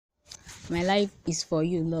My life is for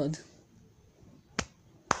you, Lord.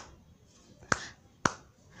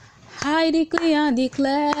 I decree and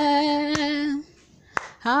declare,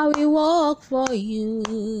 I will walk for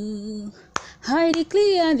you. I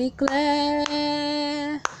declare and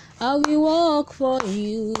declare, I will walk for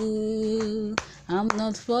you. I'm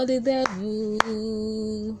not for the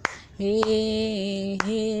devil. Hey,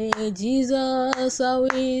 hey, Jesus, I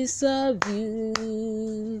will serve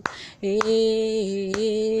you.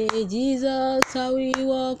 Hey, Jesus, I will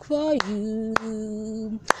walk for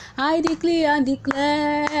you. I declare and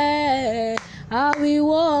declare, I will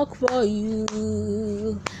walk for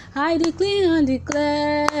you. I declare and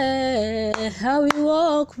declare, I will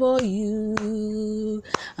walk for you.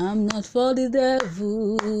 I'm not for the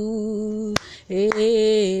devil.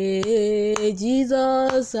 Hey,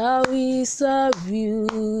 Jesus, I will serve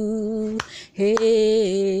you.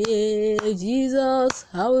 Hey, Jesus,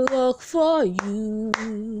 I will walk for you.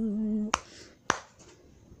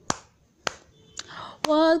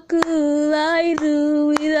 What could I do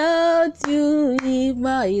without you in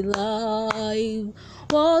my life?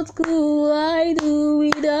 What could I do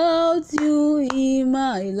without you in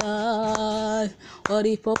my life? What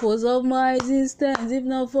the purpose of my existence if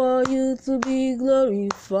not for you to be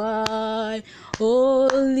glorified?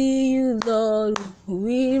 Only you, Lord,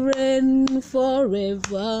 we reign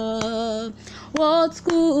forever. What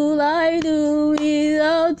could I do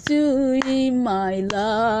without you in my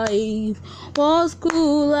life? What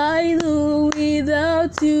could I do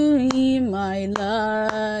without you in my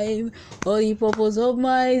life? For the purpose of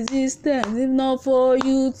my existence, if not for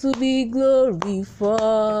you to be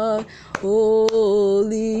glorified.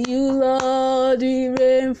 Only you, Lord, we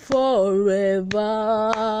reign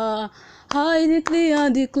forever. I declare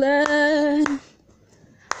and declare,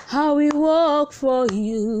 I will walk for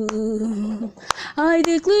you. I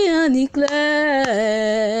declare and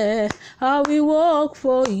declare, I will walk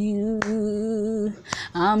for you.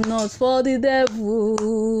 I'm not for the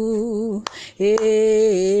devil.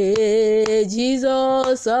 Hey,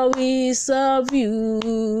 Jesus, I will serve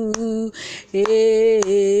you.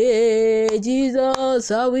 Hey,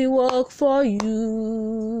 Jesus, I will walk for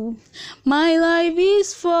you. My life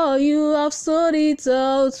is for you, I've sold it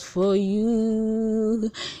out for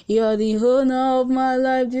you. You're the owner of my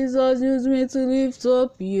life, Jesus, use me to lift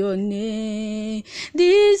up your name.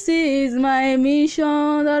 This is my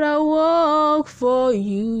mission, that I walk for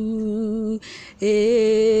you.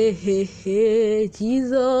 Hey, hey, hey,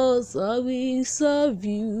 Jesus, I will serve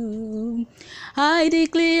you. I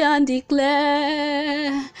declare and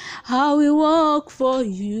declare, I will walk for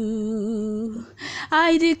you.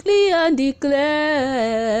 I declare and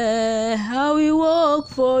declare, I will walk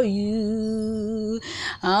for you.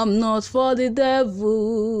 I'm not for the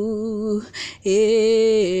devil.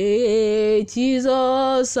 Hey,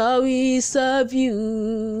 Jesus, I will serve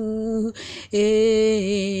you.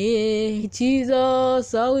 Hey,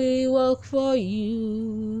 Jesus, I will walk for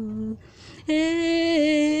you.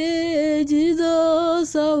 Hey,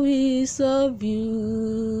 Jesus, I will serve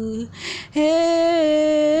you.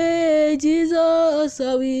 Hey, Jesus,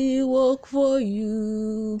 I will walk for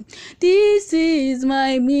you. This is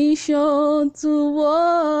my mission, to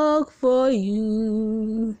walk for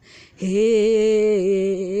you. Hey,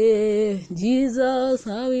 Jesus,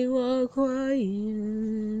 I will walk for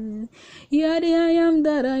you. You are the I am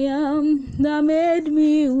that I am, that made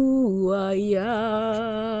me who I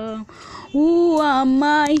am. Who am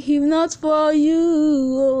I if not for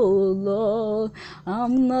you, oh Lord?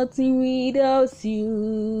 I'm nothing without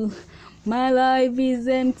you. My life is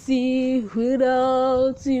empty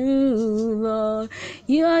without you, Lord.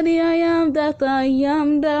 You are the I am that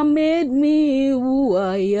made me who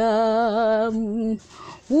I am.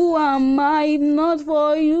 Who am I if not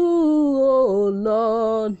for you, oh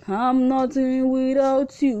Lord? I'm nothing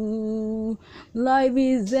without you. Life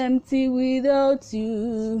is empty without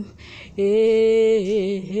you.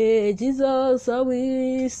 Hey, hey, Jesus, I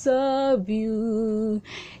will serve you.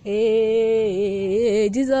 Hey,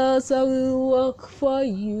 Jesus, I will walk for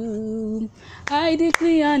you. I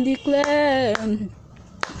decree and declare,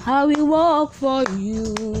 I will walk for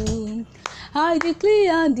you. I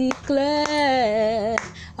declare and declare,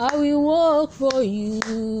 I will walk for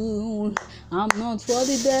you. I'm not for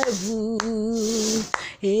the devil.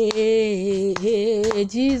 Hey, hey,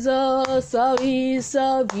 Jesus, I will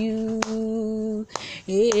serve you.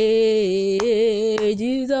 Hey,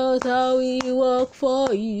 Jesus, I will walk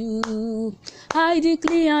for you. I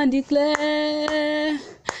declare and declare,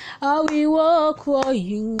 I will walk for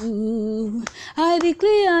you. I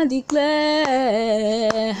decree and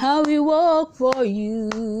declare, I will work for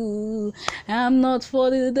you. I'm not for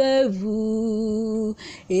the devil.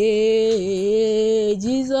 Hey,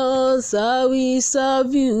 Jesus, I will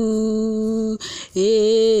serve you.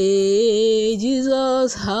 Hey,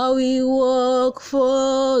 Jesus, I will work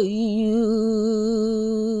for you.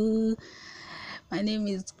 My name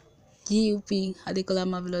is GUP Adekola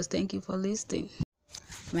Marvelous. Thank you for listening.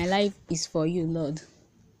 My life is for you, Lord.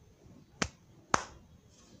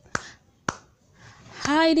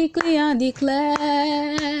 I decree and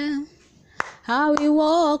declare, I will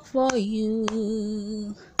walk for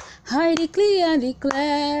you. I decree and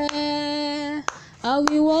declare, I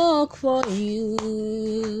will walk for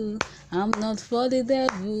you. I'm not for the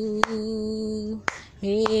devil.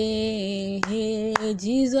 Hey, hey,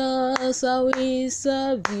 Jesus, I will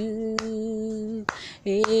serve you.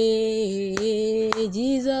 Hey,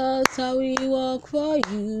 Jesus, I will walk for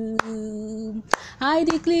you. I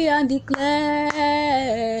declare and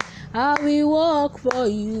declare, I will walk for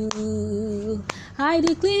you. I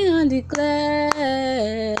declare and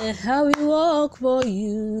declare, I will walk for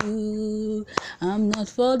you. I'm not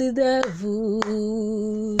for the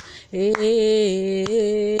devil.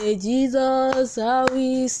 Hey, Jesus, I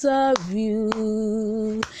will serve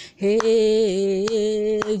you.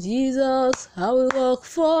 Hey, Jesus, I will walk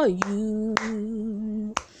for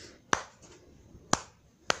you.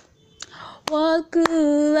 What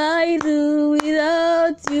could I do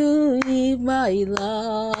without you in my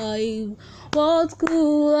life? What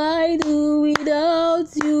could I do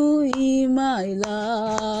without you in my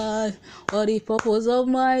life? What the purpose of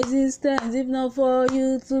my existence if not for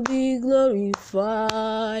you to be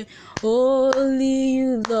glorified? Only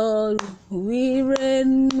you, Lord, we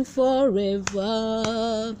reign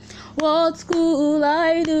forever. What could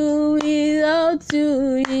I do without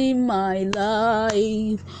you in my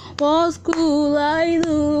life? What could I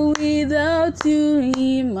do without you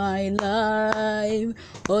in my life?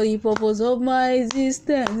 For the purpose of my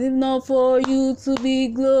existence, if not for you to be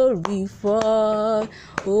glorified.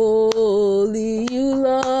 Only you,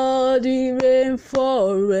 Lord, we reign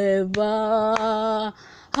forever.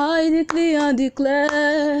 I declare and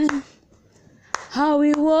declare, I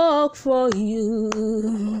will walk for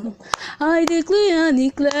you. I declare and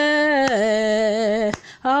declare,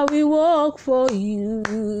 I will walk for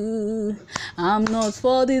you. I'm not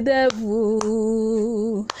for the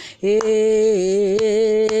devil.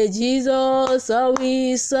 Hey, Jesus, I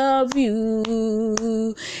will serve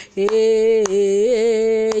you.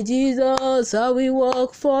 Hey, Jesus, I will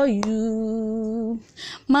walk for you.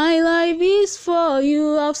 My life is for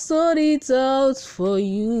you, I've sold it out for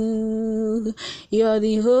you. You're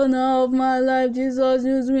the owner of my life, Jesus,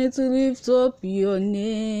 use me to lift up your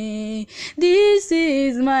name. This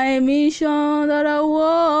is my mission, that I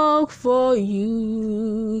walk for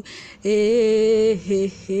you. Hey, hey,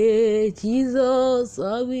 hey, Jesus,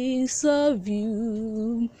 I will serve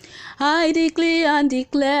you. I declare and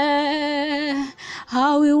declare,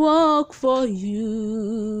 I will walk for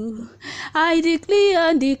you. I declare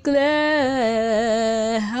and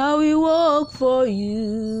declare, I will walk for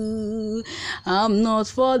you. I'm not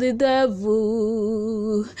for the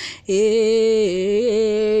devil.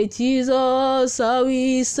 Hey, Jesus, I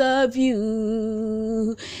will serve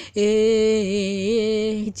you.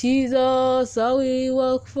 Hey, Jesus, I will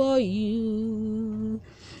work for you.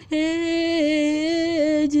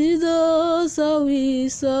 Hey, Jesus, I will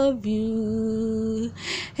serve you.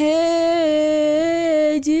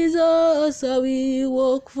 Hey, Jesus, I will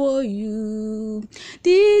work for you.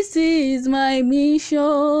 This is my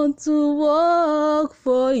mission, to work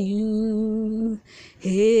for you.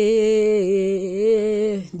 Hey,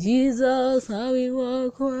 Jesus, I will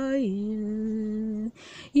work for you.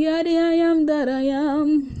 You're the I am that I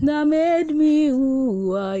am, that made me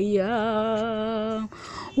who I am.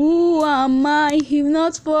 Who am I if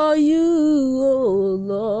not for you, oh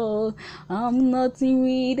Lord? I'm nothing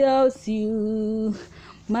without you.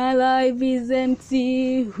 My life is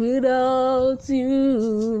empty without you,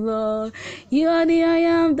 Lord. You are the I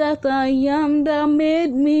am that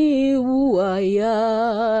made me who I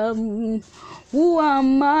am. Who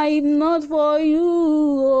am I if not for you,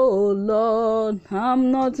 oh Lord? I'm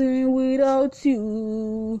nothing without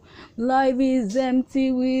you. Life is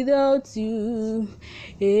empty without you.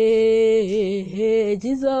 Hey, hey,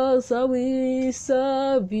 Jesus, I will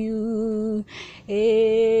serve you.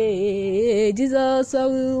 Hey, Jesus, I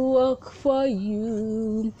will work for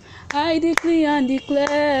you. I decree and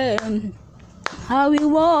declare, I will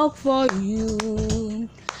work for you.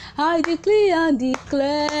 I decree and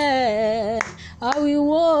declare, I will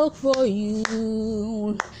work for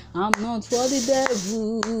you. I'm not for the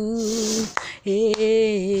devil.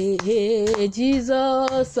 Hey,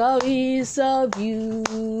 Jesus, I will serve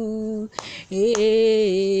you.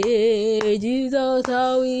 Hey, Jesus,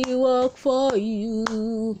 I will work for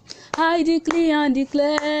you. I declare and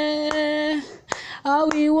declare, I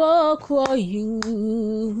will work for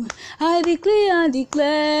you. I declare and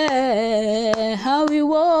declare, I will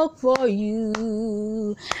work for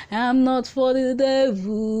you. I'm not for the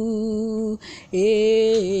devil.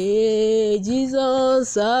 Hey,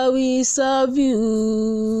 Jesus, I will serve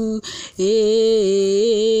you.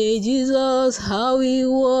 Hey, Jesus, I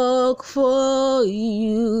will work for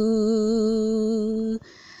you.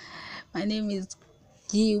 My name is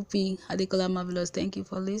GUP Adekola Marvelous. Thank you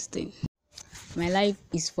for listening. My life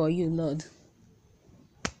is for you, Lord.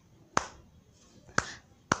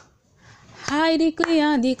 I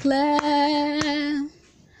declare and declare,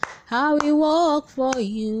 I will walk for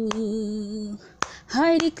you.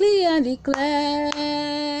 I declare and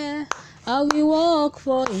declare, I will walk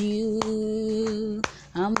for you.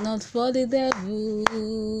 I'm not for the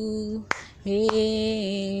devil.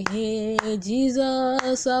 Hey, hey,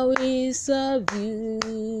 Jesus, I will serve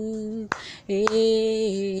you.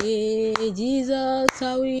 Hey, Jesus,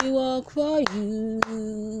 I will walk for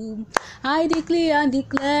you. I declare and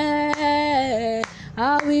declare,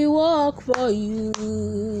 I will walk for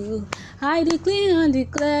you. I declare and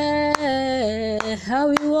declare, I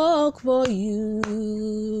will walk for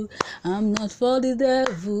you. I'm not for the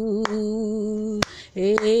devil.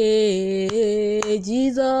 Hey,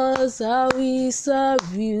 Jesus, I will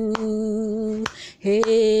serve you.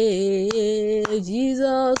 Hey,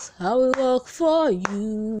 Jesus, I will work for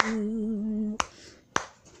you.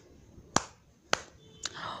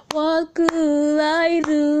 What could I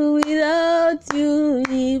do without you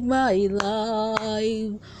in my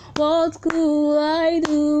life? What could I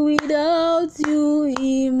do without you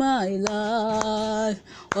in my life?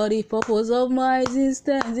 What the purpose of my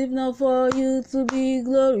existence if not for you to be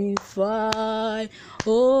glorified?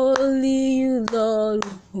 Only you, Lord,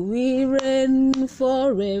 we reign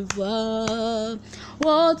forever.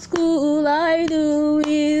 What could I do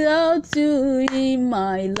without you in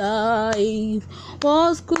my life?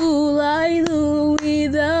 What could I do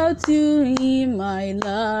without you in my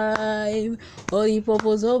life? For the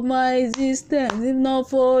purpose of my existence, if not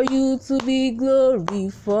for you to be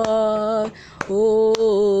glorified.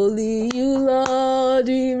 Only you, Lord,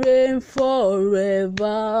 we reign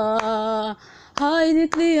forever. I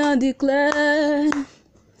declare and declare,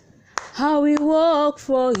 I will walk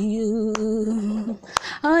for you.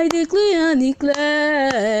 I declare and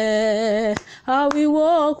declare, I will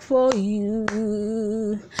walk for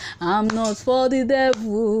you. I'm not for the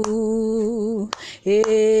devil.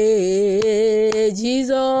 Hey,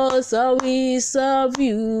 Jesus, I will serve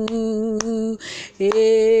you.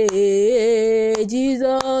 Hey,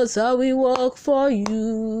 Jesus, I will walk for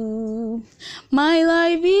you. My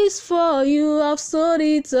life is for you, I've sold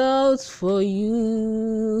it out for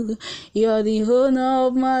you. You're the owner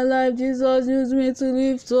of my life, Jesus, use me to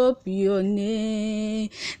lift up your name.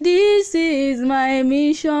 This is my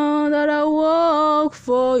mission, that I walk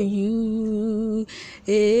for you.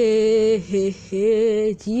 Hey, hey,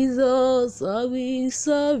 hey, Jesus, I will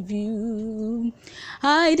serve you.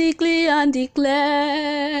 I declare and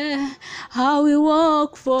declare, I will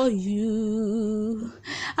walk for you.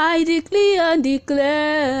 I declare and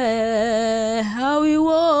declare, I will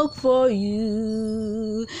walk for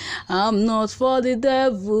you. I'm not for the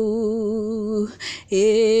devil.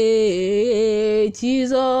 Hey,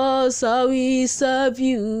 Jesus, I will serve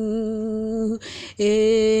you.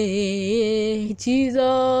 Hey,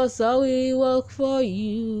 Jesus, I will work for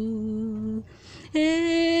you.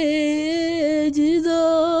 Hey,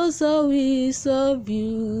 Jesus, I will serve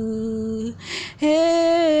you.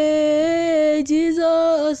 Hey,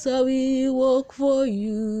 Jesus, I will work for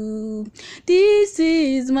you. This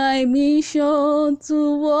is my mission,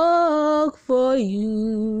 to work for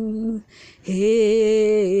you. Hey,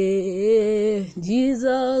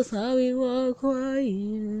 Jesus, I will work for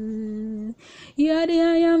you. You are the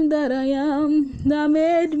I am that I am, that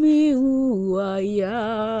made me who I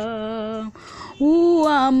am. Who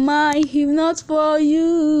am I if not for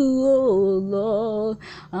you, oh Lord?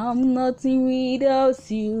 I'm nothing without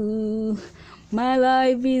you. My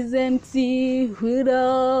life is empty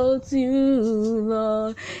without you,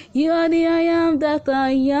 Lord. You are the I am that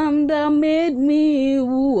made me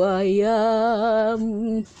who I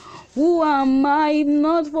am. Who am I if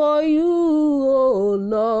not for you, oh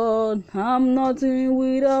Lord? I'm nothing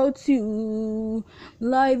without you.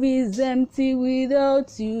 Life is empty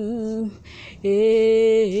without you.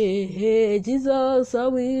 Hey, hey, Jesus, I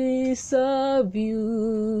will serve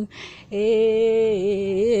you.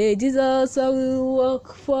 Hey, Jesus, I will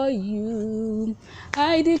work for you.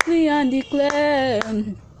 I decree and declare,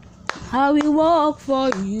 I will work for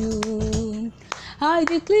you. I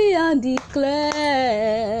decree and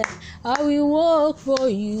declare, I will work for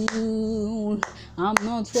you. I'm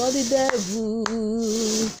not for the devil.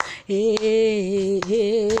 Hey,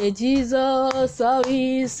 hey, Jesus, I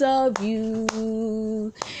will serve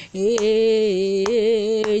you.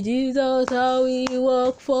 Hey, Jesus, I will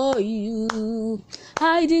work for you.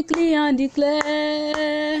 I decree and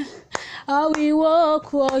declare, I will work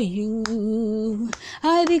for you.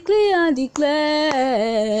 I decree and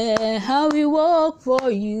declare, I will work for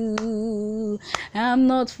you. I'm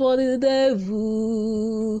not for the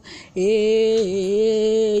devil.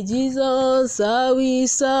 Hey, Jesus, I will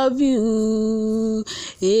serve you.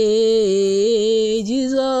 Hey,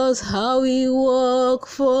 Jesus, I will work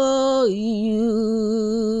for you.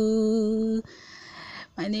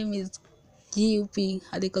 My name is GUP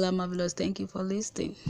Adekola Marvelous. Thank you for listening.